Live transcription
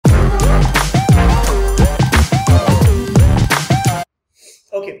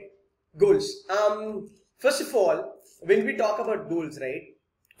Goals. First of all, when we talk about goals, right?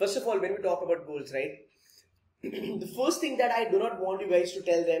 The first thing that I do not want you guys to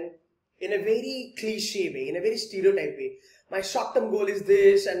tell them in a very cliche way, in a very stereotype way. My short-term goal is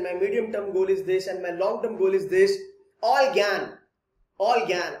this, and my medium-term goal is this, and my long-term goal is this. All GAN, all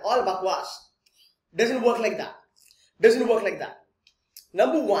bakwas. Doesn't work like that.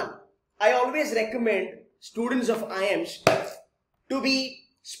 Number one, I always recommend students of IIMs to be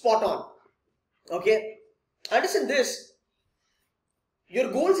spot on. Okay? Understand this.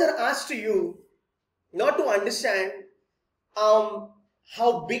 Your goals are asked to you not to understand how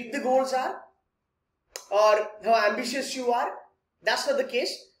big the goals are or how ambitious you are. That's not the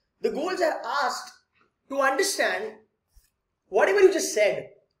case. The goals are asked to understand whatever you just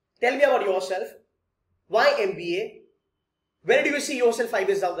said. Tell me about yourself. Why MBA? Where do you see yourself 5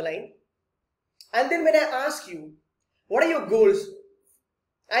 years down the line? And then when I ask you, what are your goals?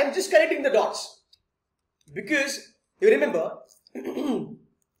 I am just connecting the dots. Because you remember, on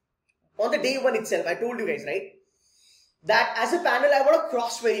the day one itself, I told you guys, right? That as a panel, I want to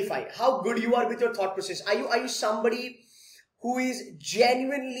cross-verify how good you are with your thought process. Are you somebody who is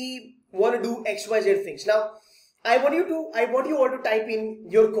genuinely want to do X, Y, Z things? Now, I want you all to type in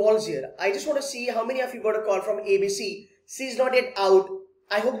your calls here. I just want to see how many of you got a call from ABC. C is not yet out.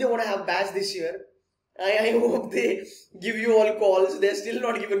 I hope they want to have batch this year. I hope they give you all calls. They're still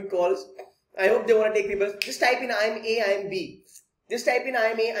not given calls. I hope they want to take people. Just type in I am A, I am B. Just type in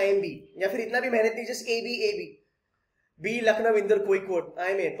I am A, I am B. या फिर इतना भी मेहनत नहीं, just A, B, A, B. B, Lucknow, Indar, Kozhikode.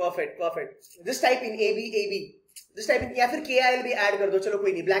 I am A. Perfect. Just type in A, B, A, B. Just type in, या फिर K, I, L, B add कर दो. चलो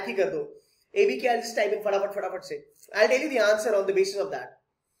कोई नहीं, BLACKI कर दो. A, B, K, I'll just type in फटाफट से. I'll tell you the answer on the basis of that.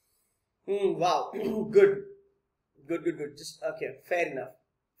 Wow. Good. Just, okay. Fair enough.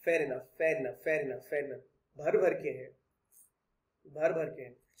 भर के है.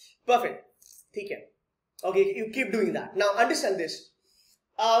 Perfect. ठीक है. Okay, you keep doing that. Now understand this.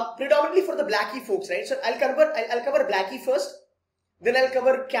 Predominantly for the BLACKI folks, right? So I'll cover BLACKI first, then I'll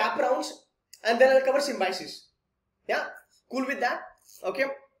cover cap rounds, and then I'll cover symbiosis. Yeah? Cool with that? Okay?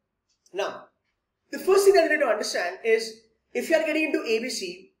 Now, the first thing that you need to understand is, if you are getting into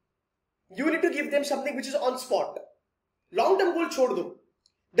ABC, you need to give them something which is on spot. Long-term goal chhod do.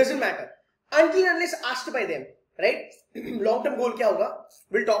 Doesn't matter. Until and unless asked by them, right? Long-term goal kya hoga?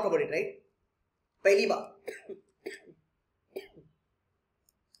 We'll talk about it, right? Pehli baat.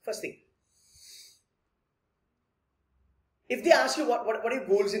 First thing. If they ask you what are your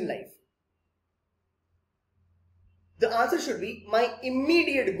goals in life? The answer should be my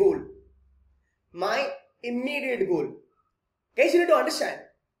immediate goal. My immediate goal. Guys, you need to understand.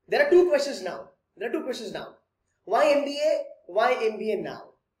 There are two questions now. Why MBA? Why MBA now?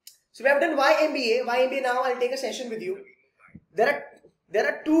 So we have done why MBA. Why MBA now? I'll take a session with you. There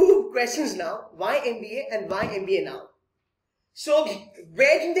are two questions now. Why MBA and why MBA now? So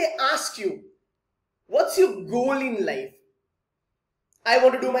when they ask you, what's your goal in life? I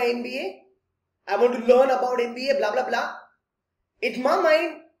want to do my MBA. I want to learn about MBA, blah, blah, blah. In my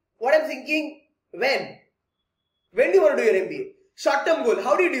mind, what I'm thinking, when do you want to do your MBA? Short-term goal.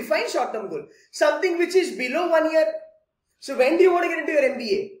 How do you define short-term goal? Something which is below 1 year. So when do you want to get into your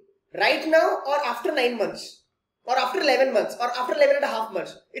MBA? Right now or after 9 months? Or after 11 months? Or after 11 and a half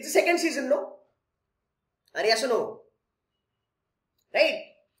months? It's the second season, no? And yes or no?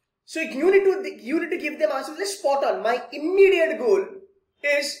 Right? So you need to give them answers. Let's spot on. My immediate goal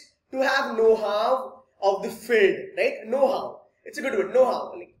is to have know-how of the field. Right? Know-how. It's a good word.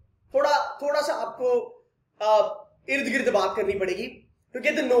 Know-how. Like, थोड़ा सा आपको इर्द-गिर्द बात करनी पड़ेगी to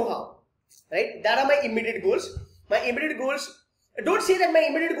get the know-how. Right? That are my immediate goals. My immediate goals. Don't say that my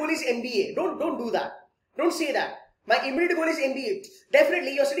immediate goal is MBA. Don't do that. Don't say that. My immediate goal is MBA.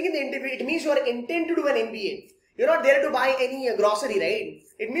 Definitely, you're sitting in the interview. It means you are intent to do an MBA. You're not there to buy any grocery, right?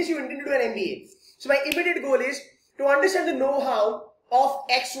 It means you intend to do an MBA. So my immediate goal is to understand the know-how of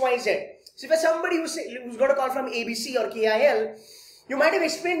X, Y, Z. So if somebody who's got a call from ABC or KIL, you might have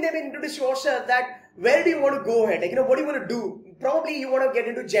explained them into this yourself that where do you want to go ahead? Like, what do you want to do? Probably you want to get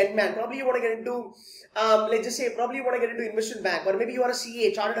into Genman. Probably you want to get into, let's just say, probably you want to get into investment bank, or maybe you are a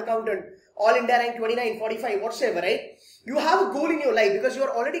CA, chartered accountant, all India rank 29, 45, whatsoever, right? You have a goal in your life because you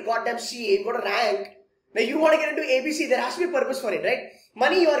are already goddamn CA, you got a rank. Now you want to get into ABC, there has to be a purpose for it, right?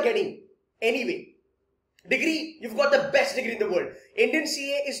 Money you are getting anyway. Degree, you've got the best degree in the world. Indian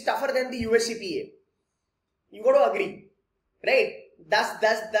CA is tougher than the US CPA. You got to agree, right? That's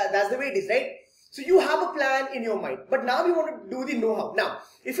the way it is, right? So you have a plan in your mind, but now we want to do the know-how. Now,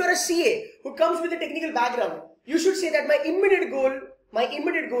 if you're a CA who comes with a technical background, you should say that my immediate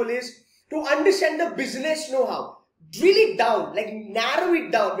goal is to understand the business know-how. Drill it down, like narrow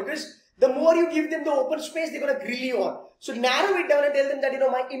it down, because the more you give them the open space, they're going to grill you on. So narrow it down and tell them that,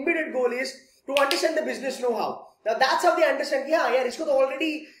 my immediate goal is to understand the business know-how. Now that's how they understand, Rishko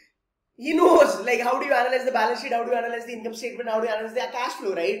already, he knows, like, how do you analyze the balance sheet, how do you analyze the income statement, how do you analyze the cash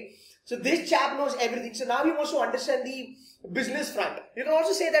flow, right? So this chap knows everything. So now he wants to understand the business front. You can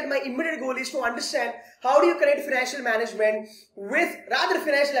also say that my immediate goal is to understand how do you connect financial management with, rather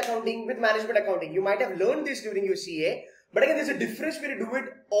financial accounting with management accounting. You might have learned this during your CA, but again, there's a difference when you do it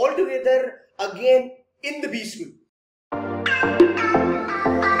all together again in the B school.